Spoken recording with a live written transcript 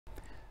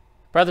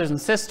Brothers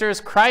and sisters,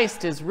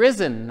 Christ is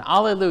risen.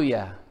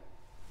 Alleluia.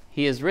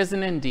 He is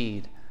risen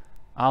indeed.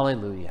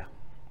 Alleluia.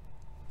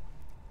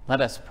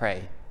 Let us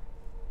pray.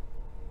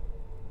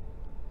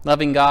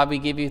 Loving God, we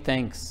give you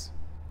thanks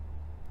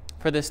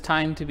for this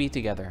time to be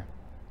together,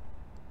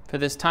 for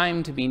this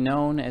time to be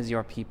known as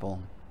your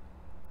people.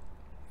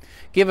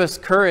 Give us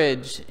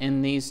courage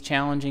in these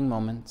challenging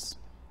moments.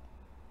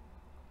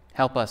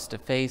 Help us to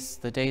face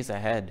the days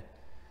ahead,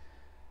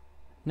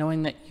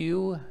 knowing that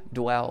you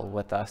dwell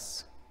with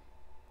us,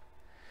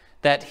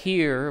 that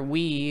here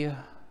we,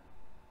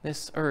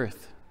 this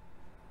earth,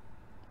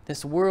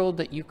 this world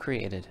that you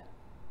created,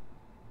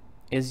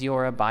 is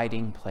your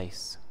abiding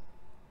place.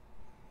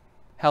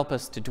 Help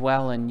us to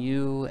dwell in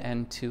you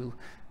and to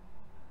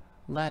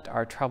let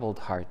our troubled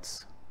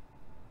hearts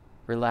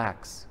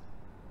relax,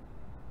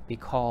 be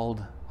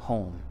called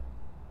home.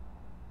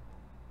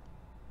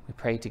 We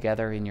pray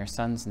together in your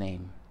Son's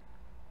name,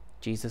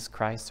 Jesus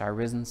Christ, our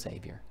risen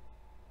Savior.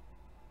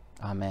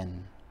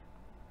 Amen.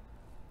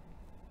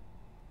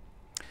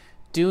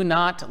 Do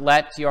not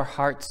let your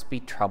hearts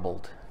be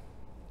troubled.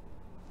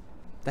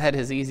 That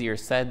is easier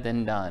said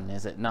than done,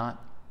 is it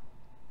not?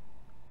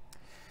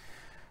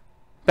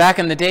 Back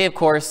in the day, of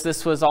course,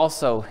 this was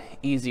also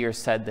easier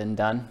said than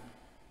done.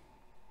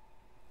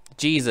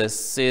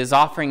 Jesus is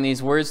offering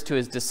these words to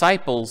his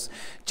disciples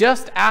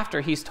just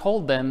after he's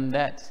told them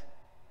that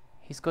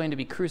he's going to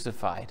be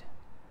crucified,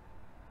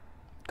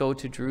 go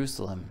to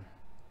Jerusalem,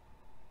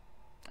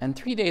 and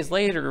 3 days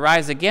later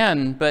rise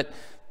again, but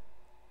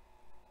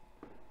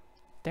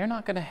they're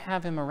not going to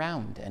have him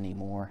around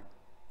anymore.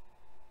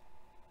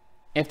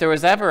 If there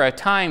was ever a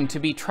time to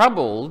be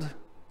troubled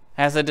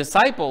as a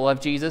disciple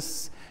of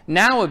Jesus,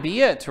 now would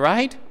be it,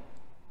 right?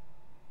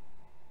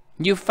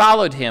 You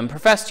followed him,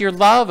 professed your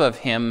love of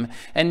him,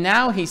 and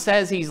now he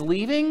says he's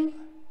leaving?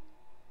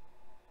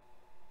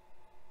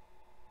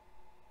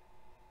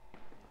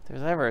 If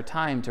there's ever a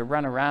time to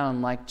run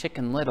around like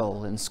Chicken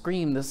Little and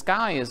scream, the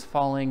sky is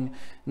falling,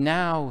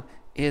 now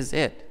is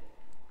it.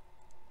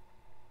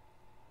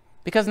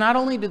 Because not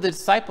only do the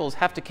disciples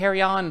have to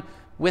carry on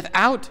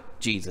without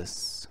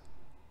Jesus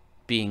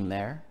being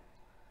there,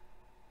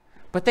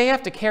 but they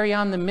have to carry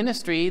on the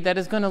ministry that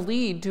is going to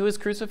lead to his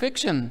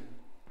crucifixion.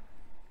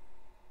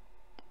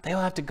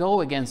 They'll have to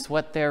go against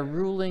what their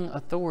ruling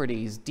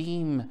authorities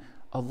deem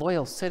a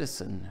loyal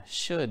citizen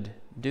should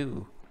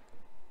do.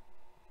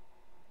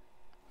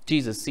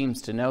 Jesus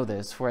seems to know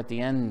this, for at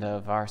the end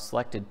of our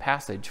selected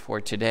passage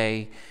for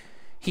today,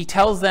 he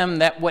tells them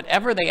that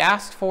whatever they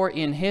asked for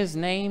in his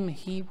name,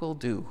 he will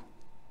do.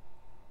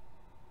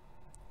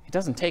 It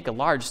doesn't take a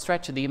large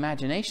stretch of the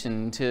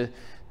imagination to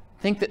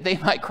think that they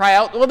might cry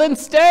out, well then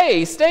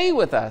stay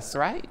with us,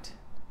 right?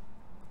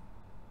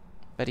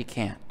 But he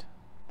can't.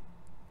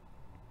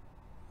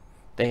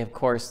 They, of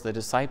course, the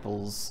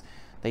disciples,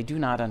 they do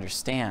not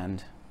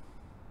understand.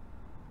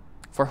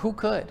 For who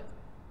could?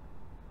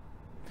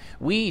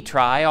 We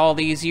try all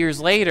these years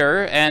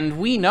later, and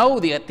we know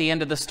at the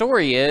end of the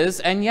story is,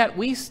 and yet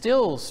we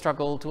still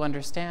struggle to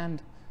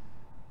understand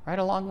right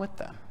along with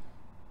them.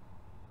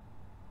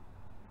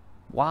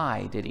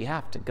 Why did he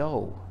have to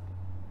go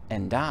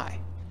and die?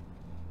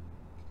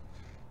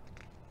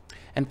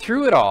 And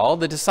through it all,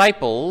 the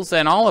disciples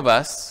and all of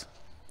us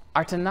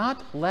are to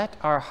not let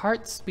our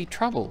hearts be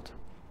troubled.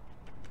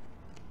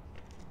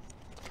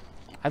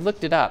 I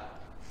looked it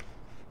up.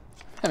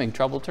 I'm having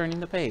trouble turning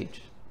the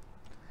page.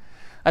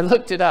 I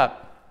looked it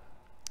up,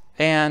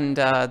 and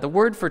the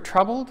word for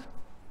troubled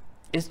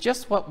is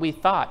just what we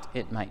thought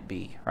it might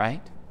be,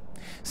 right?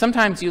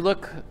 Sometimes you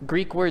look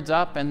Greek words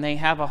up and they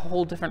have a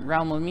whole different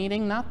realm of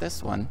meaning, not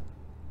this one.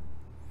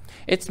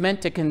 It's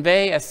meant to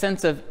convey a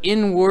sense of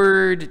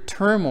inward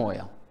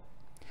turmoil,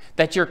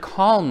 that your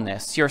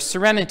calmness, your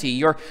serenity,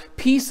 your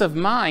peace of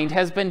mind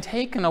has been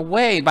taken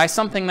away by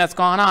something that's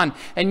gone on,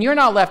 and you're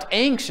now left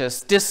anxious,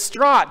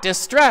 distraught,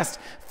 distressed,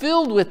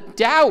 filled with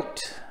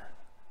doubt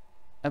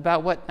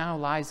about what now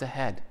lies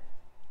ahead.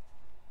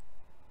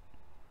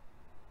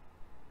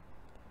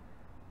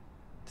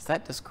 Does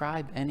that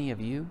describe any of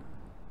you?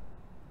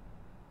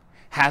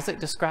 Has it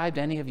described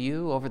any of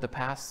you over the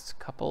past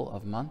couple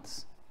of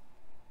months?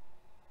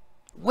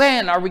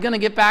 When are we going to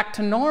get back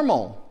to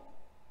normal?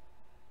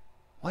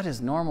 What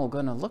is normal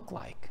going to look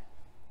like?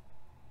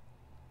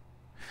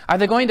 Are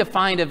they going to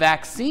find a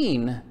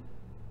vaccine?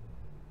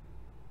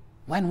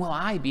 When will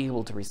I be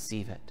able to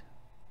receive it?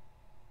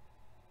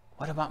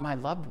 What about my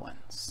loved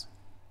ones?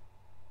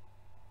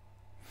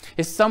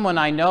 Is someone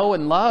I know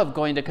and love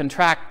going to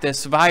contract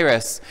this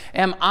virus?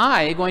 Am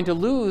I going to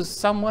lose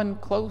someone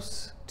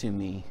close to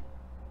me?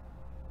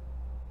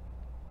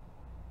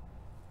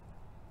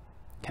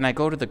 Can I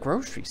go to the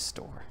grocery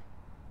store?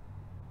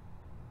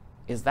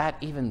 Is that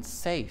even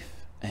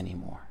safe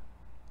anymore?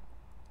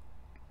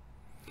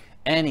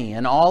 Any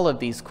and all of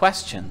these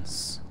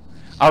questions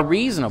are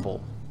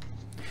reasonable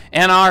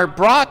and are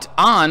brought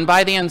on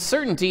by the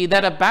uncertainty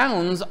that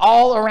abounds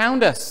all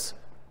around us.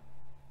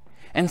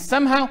 And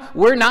somehow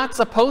we're not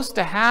supposed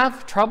to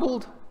have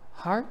troubled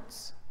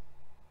hearts.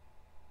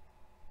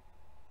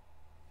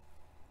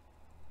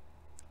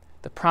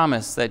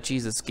 promise that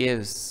Jesus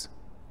gives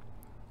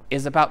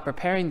is about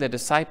preparing the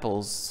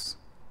disciples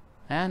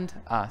and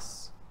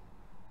us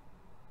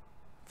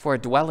for a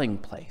dwelling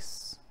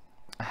place,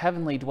 a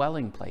heavenly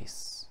dwelling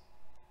place,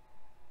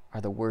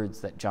 are the words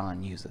that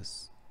John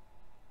uses.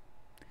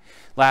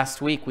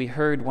 Last week we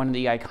heard one of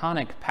the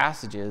iconic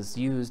passages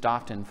used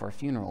often for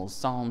funerals,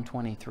 Psalm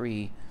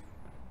 23.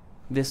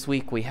 This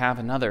week we have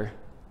another.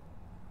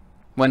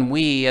 When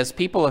we, as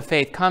people of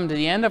faith, come to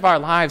the end of our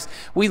lives,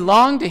 we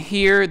long to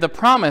hear the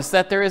promise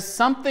that there is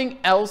something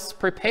else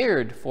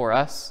prepared for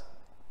us,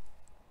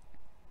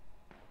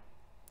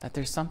 that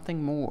there's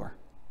something more.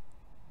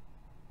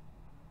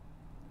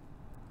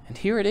 And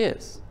here it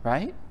is,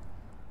 right?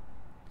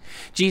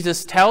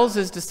 Jesus tells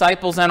his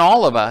disciples and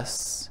all of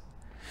us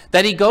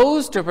that he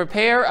goes to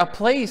prepare a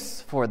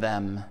place for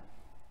them,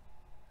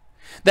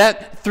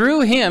 that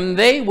through him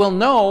they will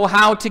know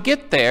how to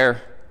get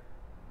there,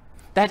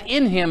 that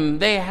in him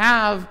they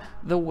have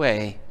the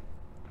way.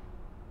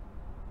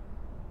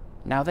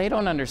 Now, they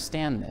don't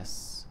understand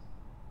this,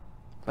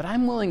 but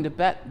I'm willing to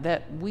bet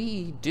that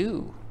we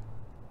do.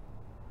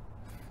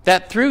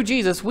 That through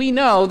Jesus we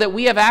know that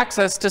we have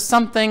access to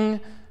something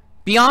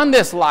beyond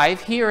this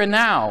life, here and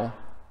now.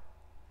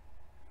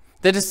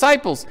 The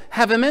disciples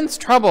have immense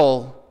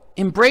trouble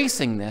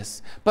embracing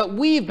this, but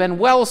we've been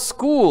well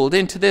schooled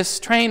into this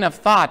train of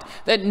thought,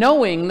 that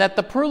knowing that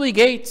the pearly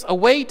gates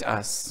await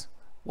us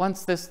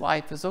once this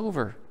life is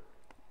over.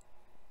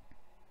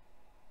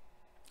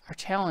 Our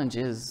challenge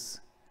is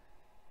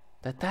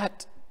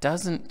that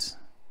doesn't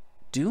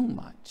do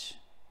much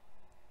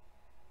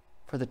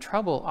for the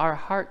trouble our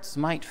hearts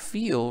might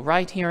feel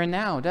right here and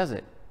now, does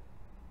it?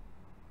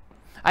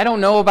 I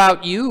don't know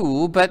about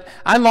you, but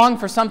I long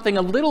for something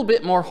a little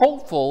bit more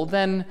hopeful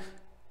than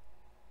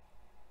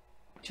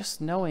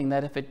just knowing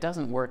that if it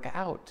doesn't work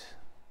out,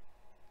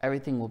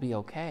 everything will be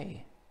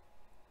okay.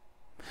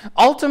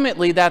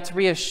 Ultimately, that's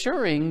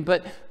reassuring,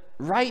 but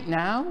right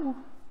now,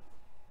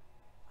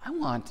 I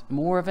want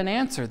more of an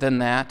answer than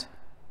that.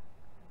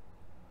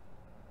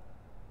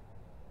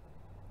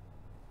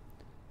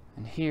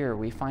 And here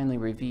we finally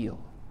reveal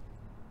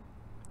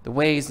the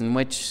ways in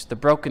which the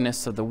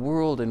brokenness of the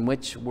world in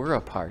which we're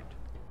a part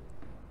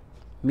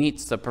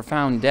meets the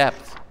profound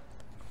depth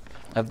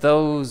of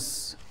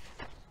those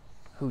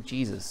who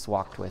Jesus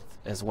walked with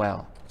as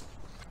well.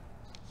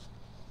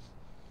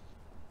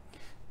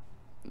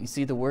 You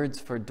see, the words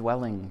for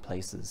dwelling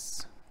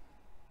places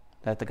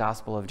that the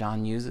Gospel of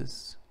John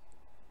uses,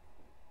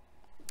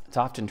 it's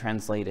often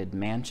translated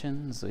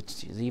mansions,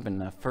 which is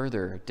even a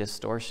further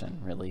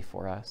distortion, really,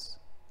 for us.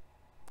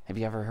 Have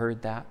you ever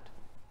heard that?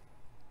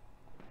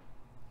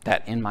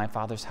 That in my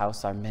Father's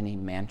house are many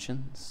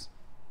mansions?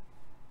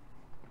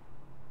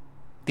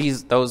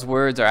 Those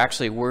words are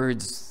actually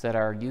words that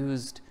are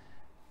used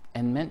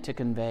and meant to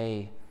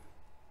convey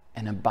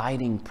an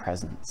abiding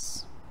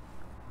presence.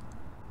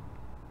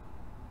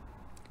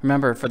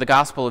 Remember, for the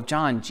Gospel of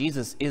John,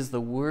 Jesus is the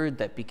Word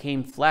that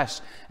became flesh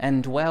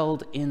and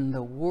dwelled in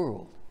the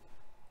world.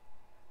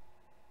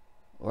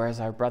 Or as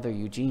our brother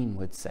Eugene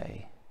would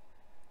say,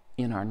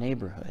 in our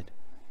neighborhood.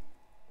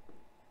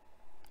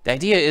 The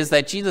idea is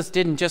that Jesus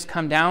didn't just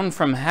come down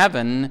from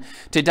heaven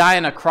to die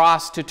on a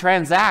cross to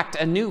transact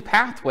a new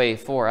pathway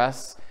for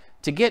us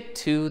to get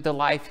to the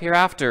life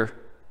hereafter.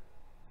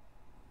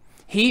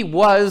 He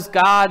was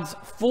God's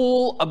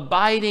full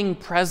abiding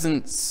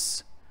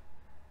presence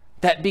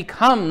that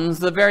becomes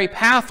the very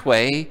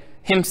pathway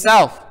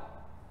himself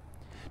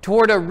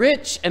toward a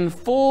rich and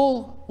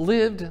full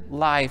lived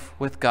life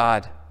with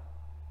God.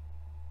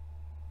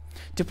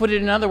 To put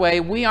it another way,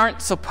 we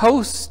aren't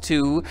supposed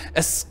to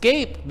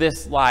escape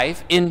this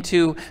life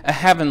into a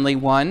heavenly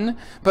one,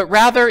 but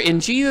rather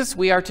in Jesus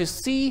we are to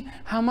see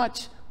how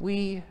much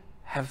we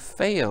have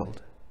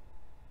failed,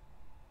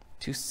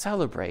 to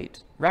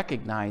celebrate,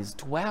 recognize,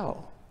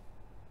 dwell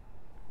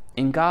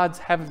in God's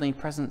heavenly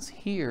presence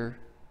here,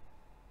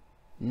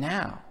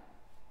 now,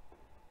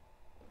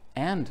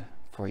 and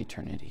for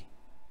eternity.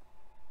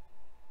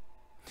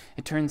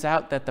 It turns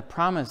out that the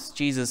promise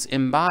Jesus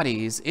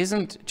embodies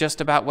isn't just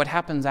about what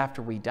happens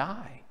after we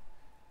die,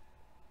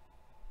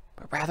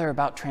 but rather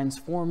about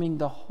transforming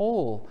the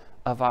whole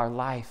of our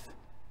life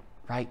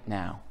right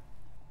now.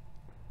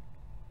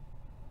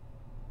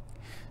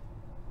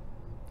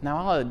 Now,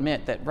 I'll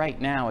admit that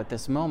right now, at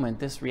this moment,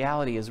 this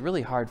reality is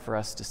really hard for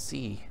us to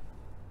see.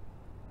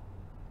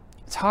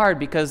 It's hard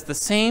because the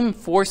same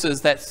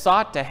forces that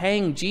sought to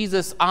hang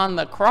Jesus on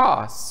the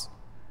cross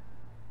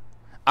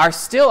are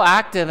still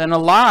active and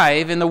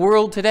alive in the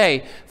world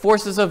today.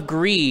 Forces of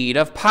greed,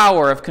 of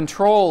power, of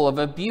control, of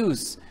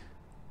abuse,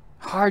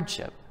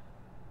 hardship,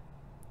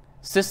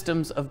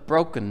 systems of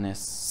brokenness,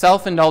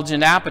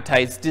 self-indulgent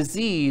appetites,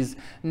 disease,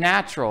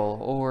 natural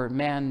or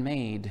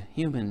man-made,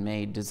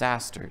 human-made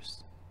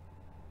disasters.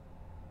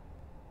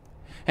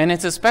 And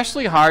it's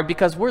especially hard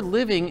because we're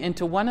living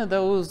into one of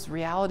those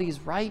realities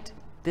right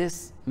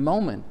this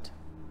moment.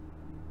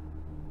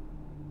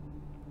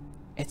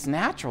 It's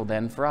natural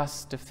then for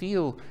us to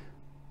feel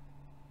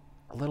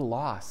a little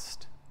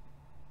lost,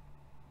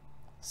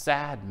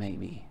 sad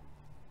maybe,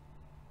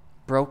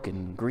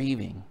 broken,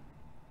 grieving.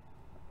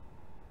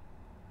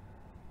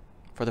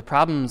 For the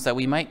problems that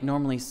we might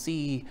normally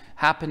see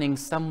happening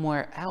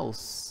somewhere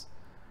else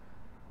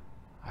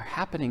are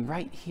happening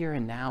right here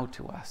and now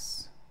to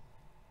us.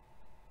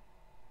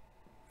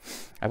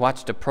 I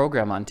watched a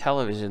program on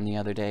television the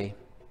other day.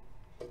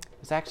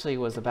 It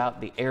was about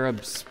the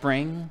Arab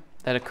Spring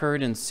that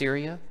occurred in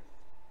Syria.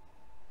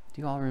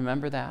 Do you all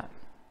remember that?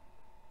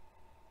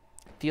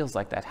 It feels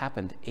like that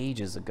happened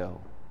ages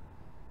ago,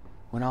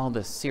 when all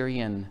the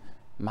Syrian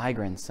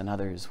migrants and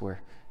others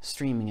were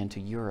streaming into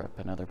Europe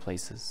and other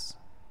places.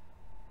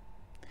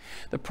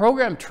 The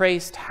program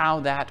traced how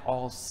that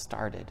all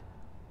started.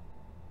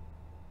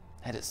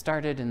 That it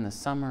started in the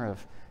summer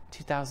of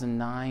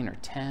 2009 or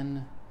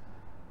 10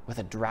 with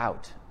a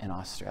drought in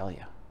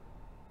Australia.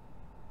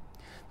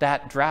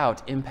 That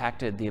drought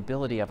impacted the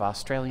ability of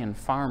Australian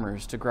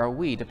farmers to grow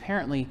wheat.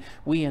 Apparently,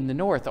 we in the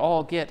north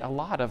all get a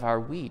lot of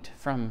our wheat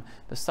from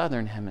the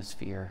southern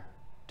hemisphere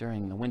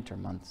during the winter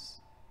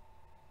months.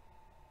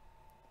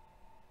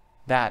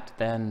 That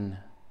then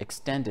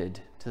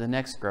extended to the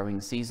next growing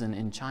season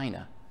in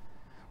China,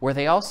 where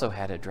they also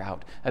had a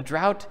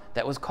drought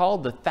that was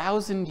called the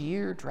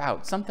 1,000-year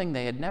drought, something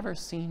they had never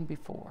seen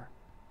before.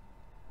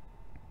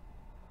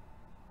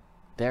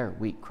 Their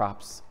wheat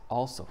crops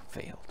also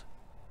failed.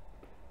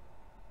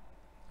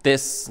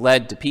 This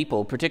led to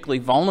people, particularly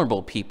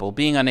vulnerable people,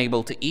 being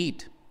unable to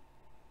eat.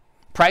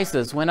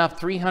 Prices went up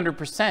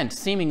 300%,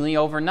 seemingly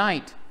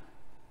overnight.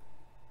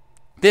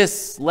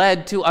 This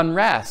led to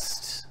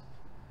unrest.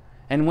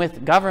 And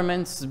with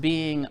governments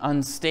being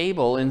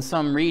unstable in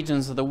some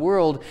regions of the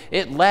world,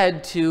 it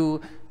led to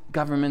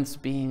governments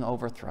being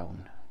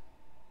overthrown.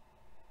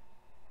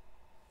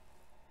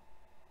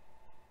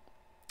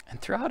 And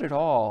throughout it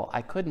all,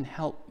 I couldn't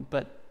help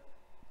but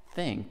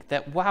think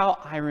that while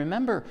I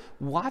remember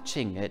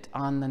watching it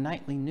on the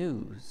nightly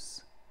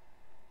news,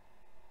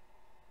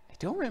 I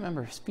don't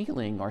remember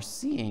feeling or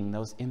seeing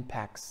those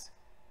impacts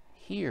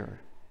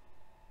here.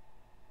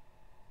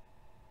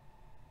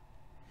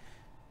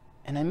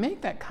 And I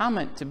make that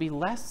comment to be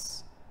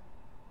less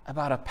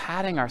about a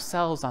patting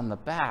ourselves on the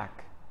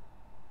back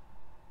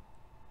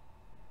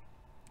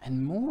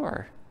and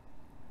more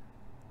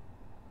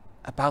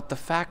about the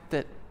fact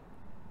that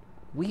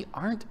we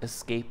aren't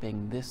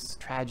escaping this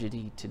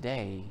tragedy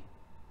today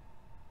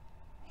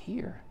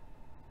here.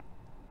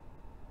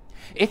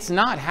 It's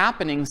not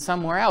happening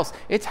somewhere else.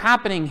 It's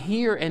happening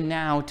here and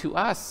now to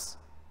us.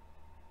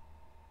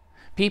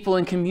 People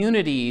in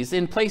communities,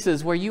 in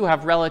places where you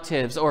have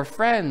relatives or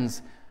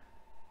friends,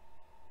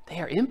 they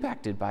are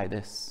impacted by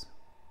this.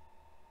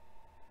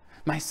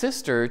 My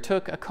sister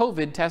took a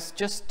COVID test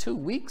just 2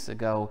 weeks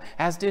ago,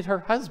 as did her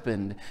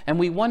husband, and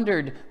we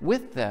wondered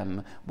with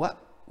them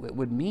what it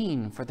would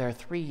mean for their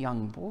 3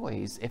 young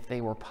boys if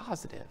they were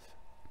positive.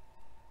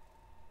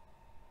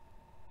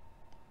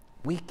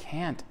 We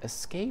can't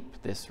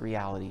escape this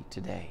reality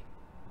today.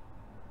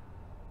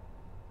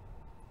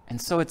 And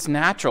so it's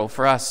natural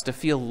for us to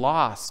feel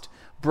lost,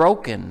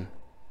 broken,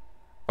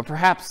 or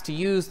perhaps, to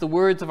use the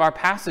words of our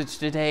passage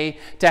today,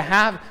 to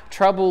have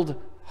troubled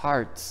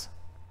hearts.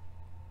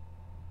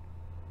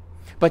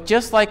 But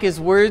just like his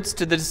words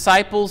to the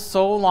disciples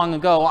so long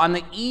ago, on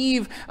the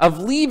eve of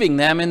leaving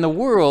them in the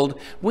world,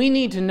 we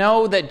need to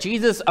know that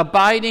Jesus'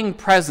 abiding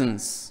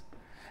presence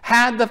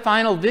had the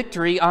final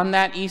victory on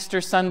that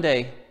Easter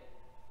Sunday.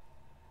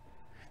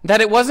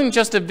 That it wasn't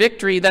just a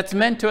victory that's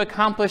meant to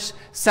accomplish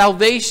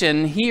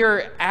salvation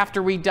here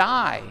after we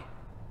die.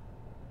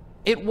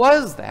 It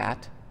was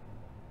that.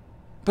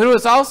 But it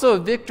was also a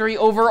victory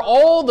over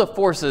all the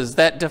forces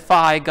that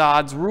defy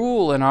God's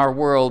rule in our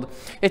world.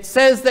 It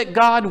says that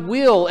God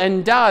will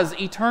and does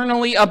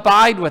eternally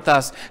abide with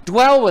us,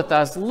 dwell with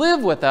us,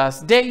 live with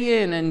us,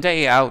 day in and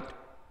day out.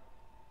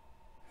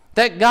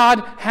 That God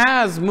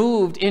has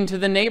moved into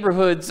the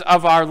neighborhoods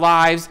of our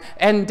lives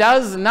and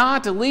does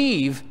not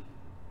leave.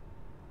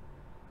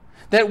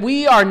 That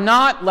we are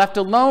not left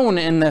alone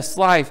in this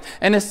life.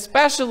 And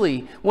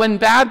especially when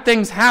bad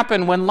things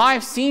happen, when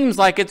life seems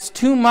like it's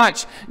too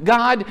much,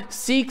 God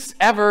seeks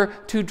ever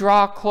to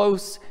draw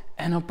close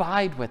and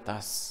abide with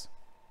us.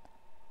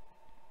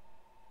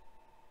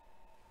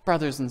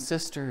 Brothers and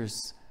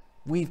sisters,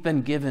 we've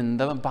been given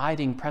the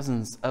abiding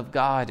presence of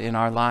God in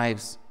our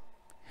lives.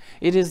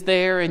 It is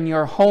there in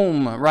your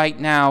home right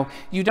now.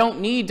 You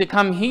don't need to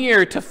come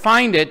here to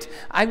find it.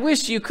 I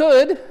wish you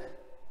could.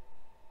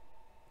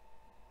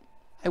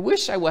 I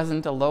wish I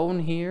wasn't alone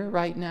here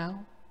right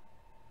now.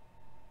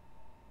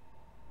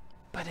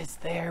 But it's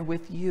there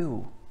with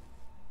you.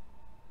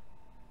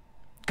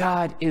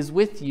 God is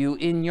with you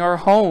in your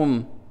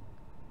home.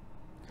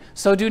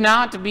 So do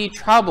not be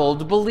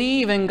troubled.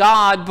 Believe in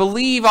God.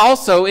 Believe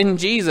also in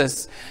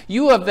Jesus.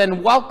 You have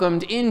been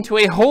welcomed into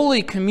a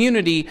holy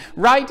community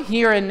right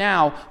here and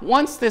now,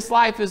 once this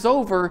life is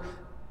over,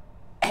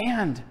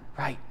 and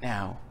right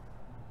now.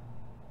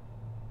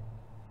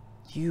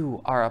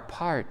 You are a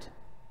part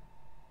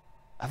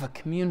of a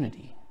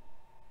community,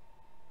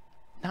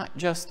 not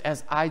just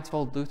as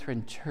Eidsvold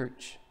Lutheran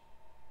Church,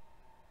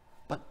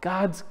 but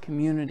God's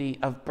community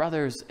of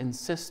brothers and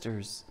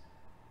sisters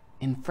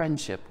in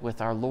friendship with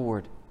our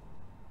Lord.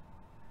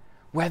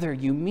 Whether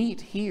you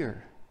meet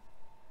here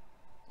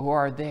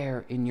or are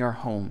there in your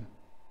home,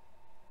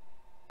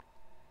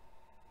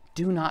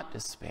 do not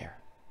despair.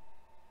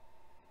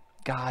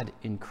 God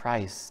in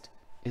Christ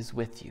is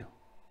with you.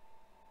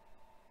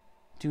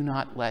 Do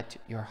not let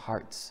your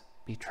hearts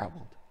be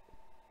troubled.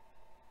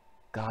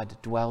 God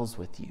dwells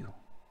with you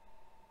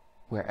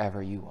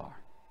wherever you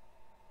are.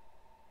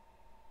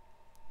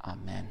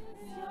 Amen.